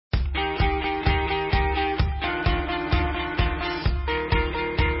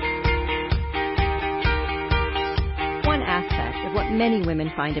many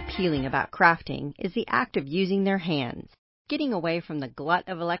women find appealing about crafting is the act of using their hands, getting away from the glut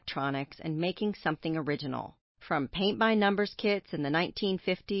of electronics and making something original. From paint-by-numbers kits in the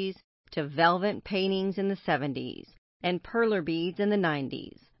 1950s to velvet paintings in the 70s and perler beads in the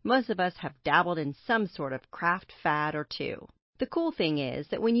 90s, most of us have dabbled in some sort of craft fad or two. The cool thing is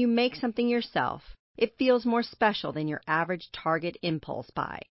that when you make something yourself, it feels more special than your average Target impulse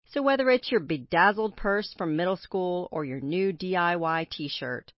buy. So whether it's your bedazzled purse from middle school or your new DIY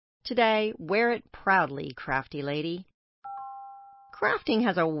t-shirt, today, wear it proudly, crafty lady. Crafting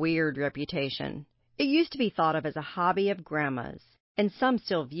has a weird reputation. It used to be thought of as a hobby of grandmas, and some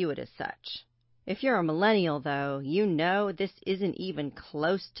still view it as such. If you're a millennial, though, you know this isn't even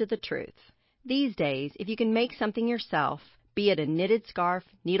close to the truth. These days, if you can make something yourself, be it a knitted scarf,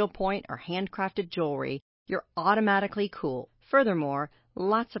 needlepoint, or handcrafted jewelry, you're automatically cool. Furthermore,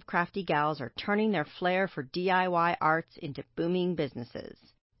 lots of crafty gals are turning their flair for DIY arts into booming businesses.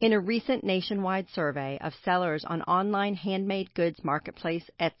 In a recent nationwide survey of sellers on online handmade goods marketplace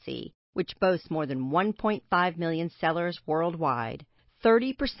Etsy, which boasts more than 1.5 million sellers worldwide,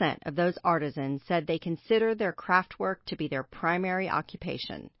 30% of those artisans said they consider their craft work to be their primary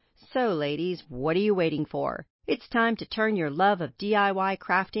occupation. So, ladies, what are you waiting for? It's time to turn your love of DIY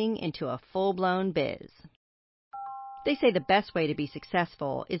crafting into a full-blown biz. They say the best way to be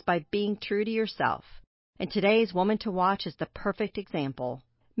successful is by being true to yourself, and today's Woman to Watch is the perfect example.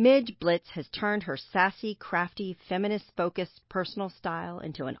 Midge Blitz has turned her sassy, crafty, feminist-focused personal style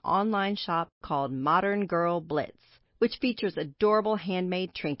into an online shop called Modern Girl Blitz, which features adorable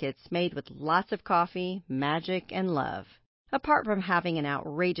handmade trinkets made with lots of coffee, magic, and love. Apart from having an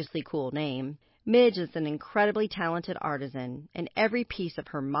outrageously cool name, Midge is an incredibly talented artisan, and every piece of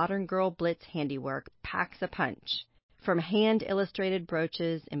her Modern Girl Blitz handiwork packs a punch. From hand-illustrated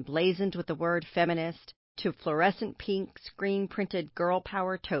brooches emblazoned with the word feminist to fluorescent pink screen-printed girl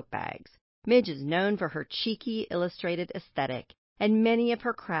power tote bags, Midge is known for her cheeky, illustrated aesthetic, and many of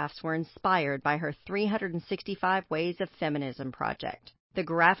her crafts were inspired by her 365 Ways of Feminism project, the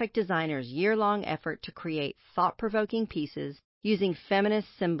graphic designer's year-long effort to create thought-provoking pieces using feminist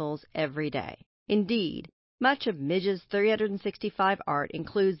symbols every day. Indeed, much of Midge's 365 art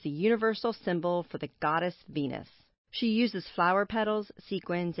includes the universal symbol for the goddess Venus. She uses flower petals,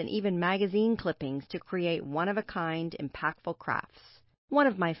 sequins, and even magazine clippings to create one-of-a-kind, impactful crafts. One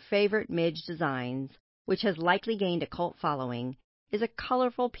of my favorite Midge designs, which has likely gained a cult following, is a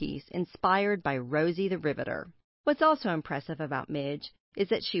colorful piece inspired by Rosie the Riveter. What's also impressive about Midge is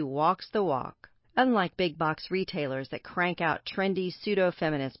that she walks the walk. Unlike big-box retailers that crank out trendy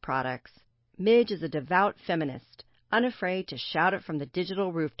pseudo-feminist products, Midge is a devout feminist, unafraid to shout it from the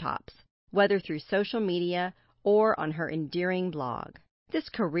digital rooftops, whether through social media or on her endearing blog. This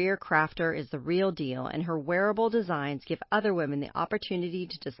career crafter is the real deal, and her wearable designs give other women the opportunity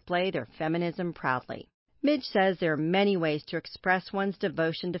to display their feminism proudly. Midge says there are many ways to express one's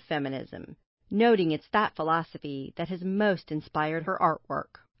devotion to feminism, noting it's that philosophy that has most inspired her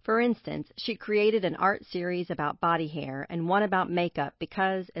artwork. For instance, she created an art series about body hair and one about makeup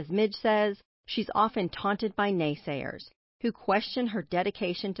because, as Midge says, she's often taunted by naysayers who question her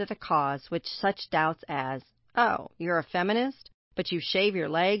dedication to the cause with such doubts as, "Oh, you're a feminist, but you shave your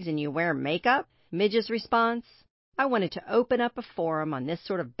legs and you wear makeup?" Midge's response: "I wanted to open up a forum on this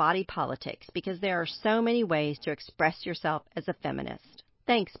sort of body politics because there are so many ways to express yourself as a feminist."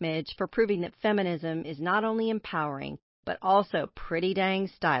 Thanks, Midge, for proving that feminism is not only empowering, but also pretty dang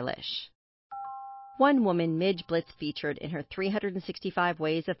stylish. One woman Midge Blitz featured in her 365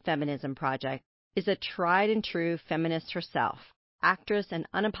 Ways of Feminism project is a tried-and-true feminist herself, actress and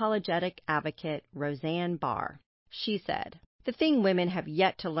unapologetic advocate Roseanne Barr. She said, "The thing women have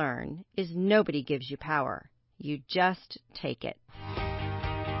yet to learn is nobody gives you power. You just take it."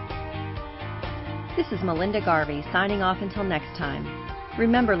 This is Melinda Garvey signing off until next time.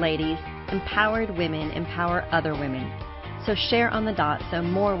 Remember, ladies, empowered women empower other women. So share on the dot so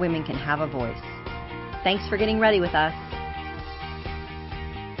more women can have a voice. Thanks for getting ready with us.